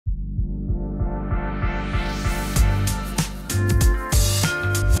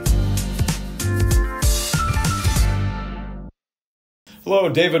Hello,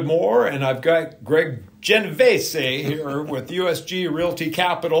 David Moore, and I've got Greg Genovese here with USG Realty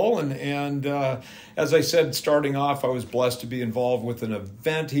Capital. And as I said, starting off, I was blessed to be involved with an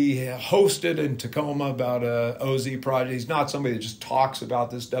event he hosted in Tacoma about a OZ project. He's not somebody that just talks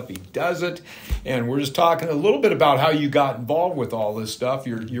about this stuff. He does it. And we're just talking a little bit about how you got involved with all this stuff,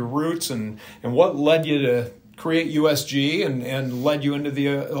 your roots, and what led you to create USG and led you into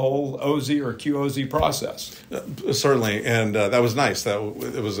the whole OZ or QOZ process. Certainly, and that was nice.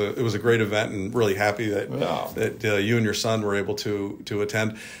 It was a great event, and really happy that you and your son were able to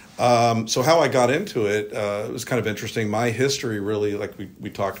attend. So how I got into it, it was kind of interesting. My history really, like we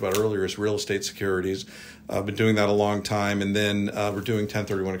talked about earlier, is real estate securities. I've been doing that a long time, and then we're doing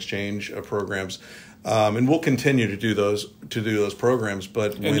 1031 exchange programs. And we'll continue to do those programs.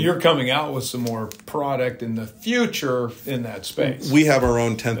 But you're coming out with some more product in the future in that space. We have our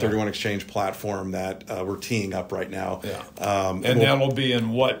own 1031 exchange platform that we're teeing up right now. Yeah. And that'll be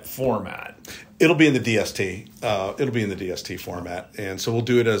in what format? It'll be in the DST. It'll be in the DST format, and so we'll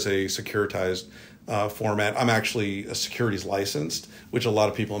do it as a securitized format. I'm actually a securities licensed, which a lot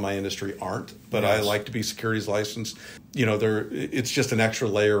of people in my industry aren't, but yes. I like to be securities licensed. You know, it's just an extra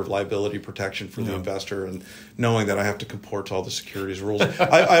layer of liability protection for the investor, and knowing that I have to comport to all the securities rules.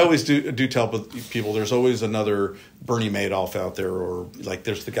 I always do tell people there's always another Bernie Madoff out there, or like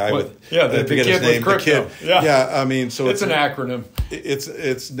there's the guy with the kid his name, with crypto. the kid. Yeah, I mean, so it's an acronym.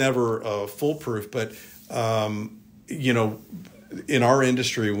 It's never foolproof, but you know, in our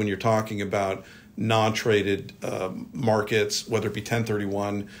industry, when you're talking about non-traded markets, whether it be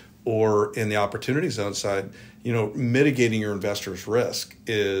 1031 or in the opportunity zone side, you know, mitigating your investor's risk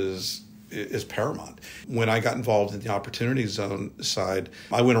is paramount. When I got involved in the opportunity zone side,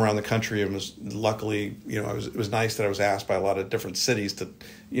 I went around the country and was luckily, you know, it was nice that I was asked by a lot of different cities to,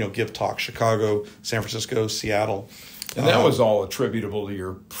 you know, give talks: Chicago, San Francisco, Seattle. And that was all attributable to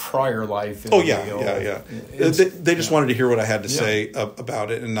your prior life. Yeah. They just wanted to hear what I had to say about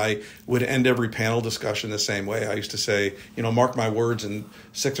it, and I would end every panel discussion the same way. I used to say, you know, mark my words, in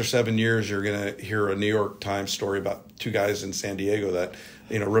 6 or 7 years, you're going to hear a New York Times story about 2 guys in San Diego that,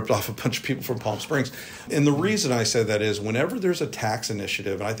 you know, ripped off a bunch of people from Palm Springs. And the reason I said that is whenever there's a tax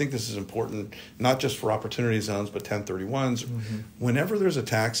initiative, and I think this is important, not just for opportunity zones, but 1031s, whenever there's a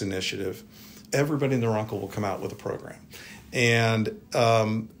tax initiative, everybody and their uncle will come out with a program. And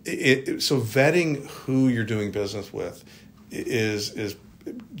so vetting who you're doing business with is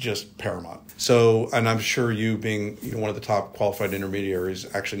just paramount. So, and I'm sure you being, you know, one of the top qualified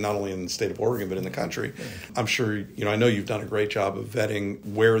intermediaries, actually not only in the state of Oregon, but in the country, I'm sure, you know, I know you've done a great job of vetting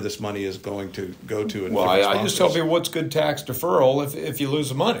where this money is going to go to. Well, I just tell people what's good tax deferral if you lose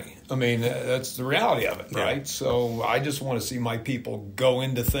the money. I mean, that's the reality of it, right? So I just want to see my people go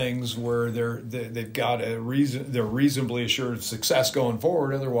into things where they've got a reason, they're reasonably assured of success going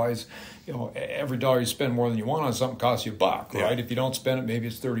forward. Otherwise, you know, every dollar you spend more than you want on something costs you $1, right? If you don't spend it, maybe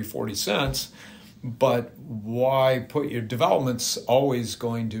it's 30, 40 cents. But why put your development's always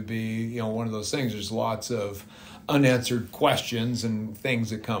going to be, you know, one of those things. There's lots of unanswered questions and things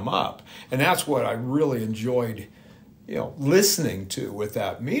that come up. And that's what I really enjoyed, you know, listening to with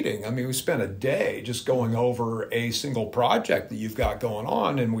that meeting. I mean, we spent a day just going over a single project that you've got going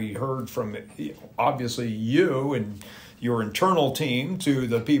on, and we heard from, you know, obviously you and your internal team to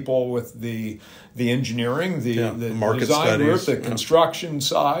the people with the engineering, the market design studies, group, the construction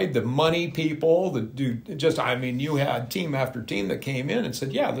side, the money people, you had team after team that came in and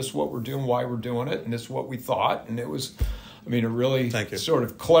said, yeah, this is what we're doing, why we're doing it, and this is what we thought. And it was, I mean, it really sort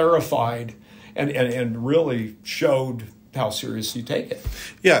of clarified and really showed how serious you take it.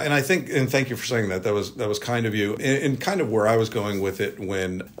 Yeah, and I think, and thank you for saying that. That was kind of you, and kind of where I was going with it.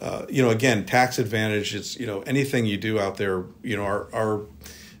 When you know, again, tax advantage. It's, you know, anything you do out there. You know, our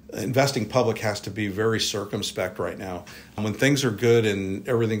investing public has to be very circumspect right now. When things are good and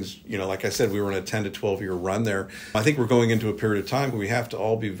everything's, you know, like I said, we were in a 10 to 12 year run there. I think we're going into a period of time where we have to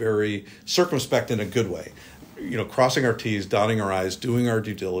all be very circumspect in a good way. You know, crossing our T's, dotting our I's, doing our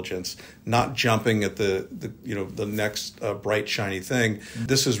due diligence, not jumping at the next bright, shiny thing.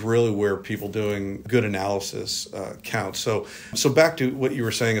 This is really where people doing good analysis counts. So back to what you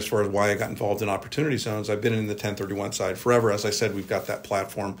were saying as far as why I got involved in opportunity zones. I've been in the 1031 side forever. As I said, we've got that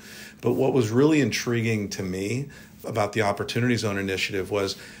platform. But what was really intriguing to me about the Opportunity Zone initiative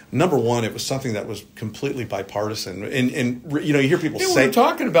was, number one, it was something that was completely bipartisan. And you know, you hear people say... We were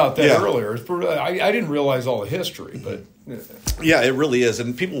talking about that earlier. I didn't realize all the history, but... Yeah, it really is.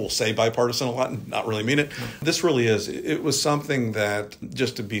 And people will say bipartisan a lot and not really mean it. This really is. It was something that,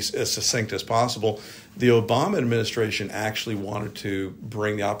 just to be as succinct as possible, the Obama administration actually wanted to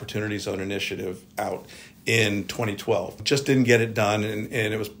bring the Opportunity Zone initiative out. in 2012. Just didn't get it done, and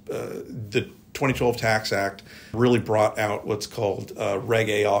it was the 2012 Tax Act really brought out what's called Reg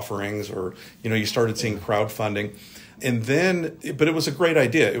A offerings, or you started seeing crowdfunding, and then, but it was a great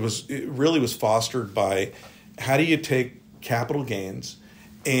idea. It really was fostered by how do you take capital gains,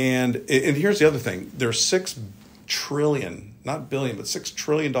 and here's the other thing: there's $6 trillion, not billion, but $6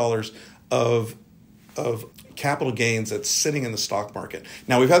 trillion of capital gains that's sitting in the stock market.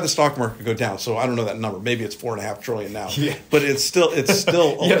 Now, we've had the stock market go down, so I don't know that number. Maybe it's $4.5 trillion now. Yeah. But it's still yeah,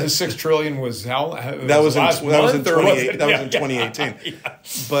 the $6 trillion was how? That was in 2018. Yeah.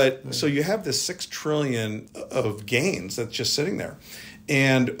 But so you have this $6 trillion of gains that's just sitting there.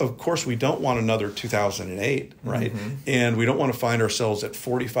 And of course, we don't want another 2008, right? Mm-hmm. And we don't want to find ourselves at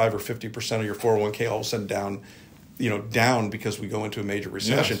 45 or 50% of your 401k all of a sudden down because we go into a major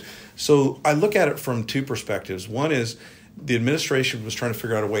recession. Yes. So I look at it from two perspectives. One is the administration was trying to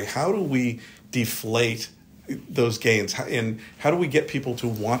figure out a way, how do we deflate those gains, and how do we get people to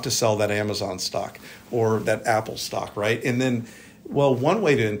want to sell that Amazon stock or that Apple stock, right? And then, one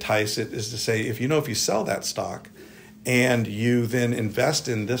way to entice it is to say, if you sell that stock and you then invest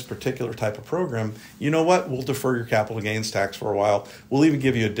in this particular type of program, we'll defer your capital gains tax for a while. We'll even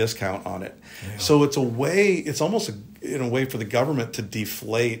give you a discount on it. Yeah. So it's almost in a way for the government to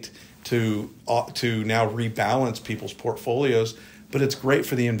deflate, to now rebalance people's portfolios. But it's great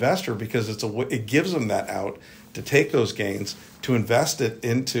for the investor because it gives them that out to take those gains, to invest it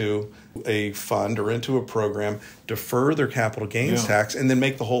into a fund or into a program, defer their capital gains tax, and then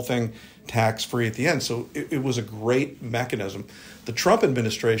make the whole thing tax-free at the end. So it was a great mechanism. The Trump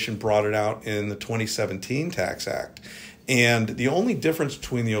administration brought it out in the 2017 Tax Act. And the only difference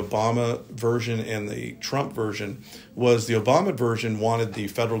between the Obama version and the Trump version was the Obama version wanted the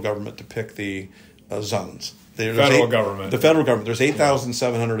federal government to pick the zones. The federal government. There's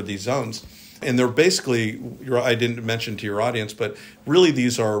 8,700 of these zones. And they're basically, I didn't mention to your audience, but really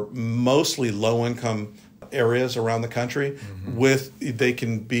these are mostly low-income areas around the country. Mm-hmm. They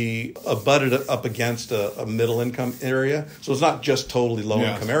can be abutted up against a middle income area. So it's not just totally low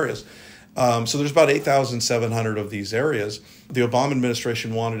income areas. So there's about 8,700 of these areas. The Obama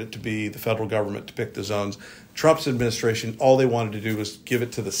administration wanted it to be the federal government to pick the zones. Trump's administration, all they wanted to do was give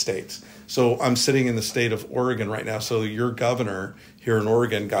it to the states. So I'm sitting in the state of Oregon right now. So your governor here in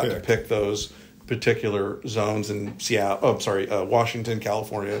Oregon got to pick those particular zones in Washington,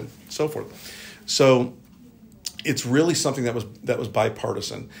 California, and so forth. So it's really something that was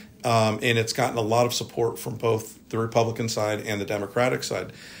bipartisan, and it's gotten a lot of support from both the Republican side and the Democratic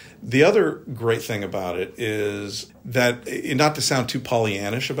side. The other great thing about it is that, not to sound too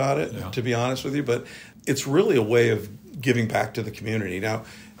Pollyannish about it, to be honest with you, but it's really a way of giving back to the community. Now,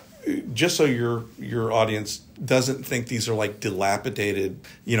 just so your audience doesn't think these are like dilapidated,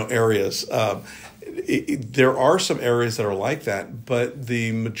 areas. There are some areas that are like that, but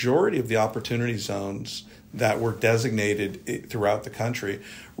the majority of the opportunity zones that were designated throughout the country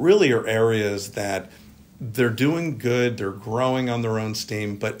really are areas that they're doing good, they're growing on their own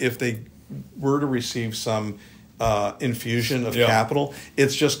steam, but if they were to receive some infusion of capital,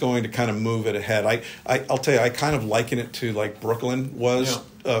 it's just going to kind of move it ahead. I'll tell you, I kind of liken it to like Brooklyn was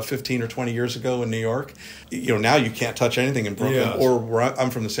 15 or 20 years ago in New York. Now you can't touch anything in Brooklyn. Yes. Or where I'm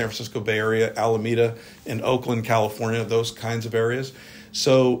from, the San Francisco Bay Area, Alameda and Oakland, California, those kinds of areas.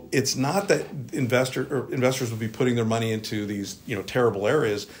 So it's not that investors would be putting their money into these terrible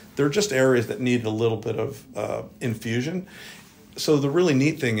areas. They're just areas that need a little bit of infusion. So the really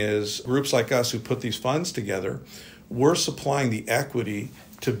neat thing is groups like us who put these funds together, we're supplying the equity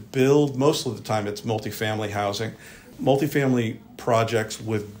to build, most of the time it's multifamily housing, multifamily projects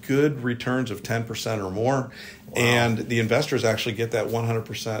with good returns of 10% or more. Wow. And the investors actually get that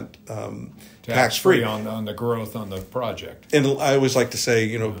 100% tax-free on the growth on the project. And I always like to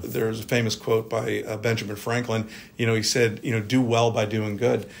say, there's a famous quote by Benjamin Franklin. He said, do well by doing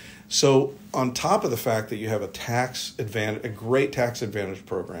good. So on top of the fact that you have a great tax advantage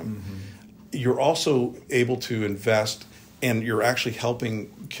program, you're also able to invest, and you're actually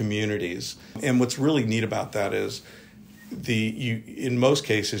helping communities. And what's really neat about that is in most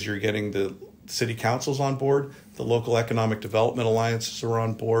cases, you're getting the city councils on board, the local economic development alliances are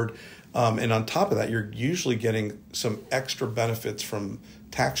on board, and on top of that, you're usually getting some extra benefits from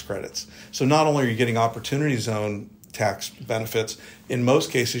tax credits. So not only are you getting opportunity zone tax benefits, in most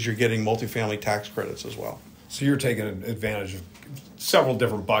cases you're getting multifamily tax credits as well. So you're taking advantage of several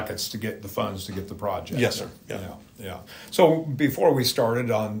different buckets to get the funds to get the project. Yes, sir. Yeah. So before we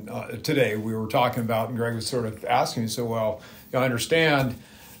started on today, we were talking about, and Greg was sort of asking me, so I understand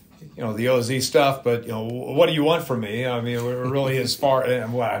the OZ stuff, but what do you want from me? I mean, we're really as far,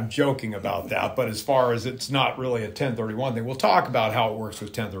 and well, I'm joking about that, but as far as it's not really a 1031 thing, we'll talk about how it works with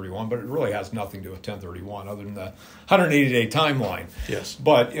 1031, but it really has nothing to do with 1031 other than the 180-day timeline. Yes.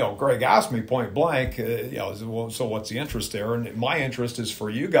 But Greg asked me point blank, so what's the interest there? And my interest is for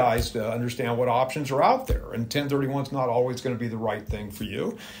you guys to understand what options are out there, and 1031 is not always going to be the right thing for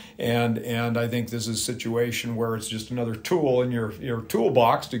you. And I think this is a situation where it's just another tool in your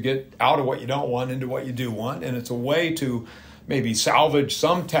toolbox to get out of what you don't want into what you do want. And it's a way to maybe salvage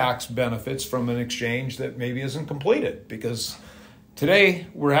some tax benefits from an exchange that maybe isn't completed. Because today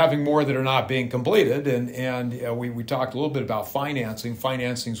we're having more that are not being completed. And we talked a little bit about financing.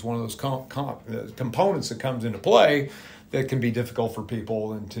 Financing is one of those components that comes into play that can be difficult for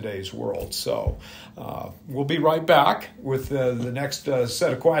people in today's world. So we'll be right back with the next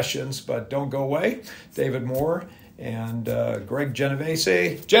set of questions, but don't go away. David Moore and Greg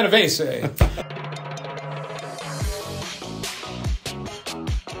Genovese.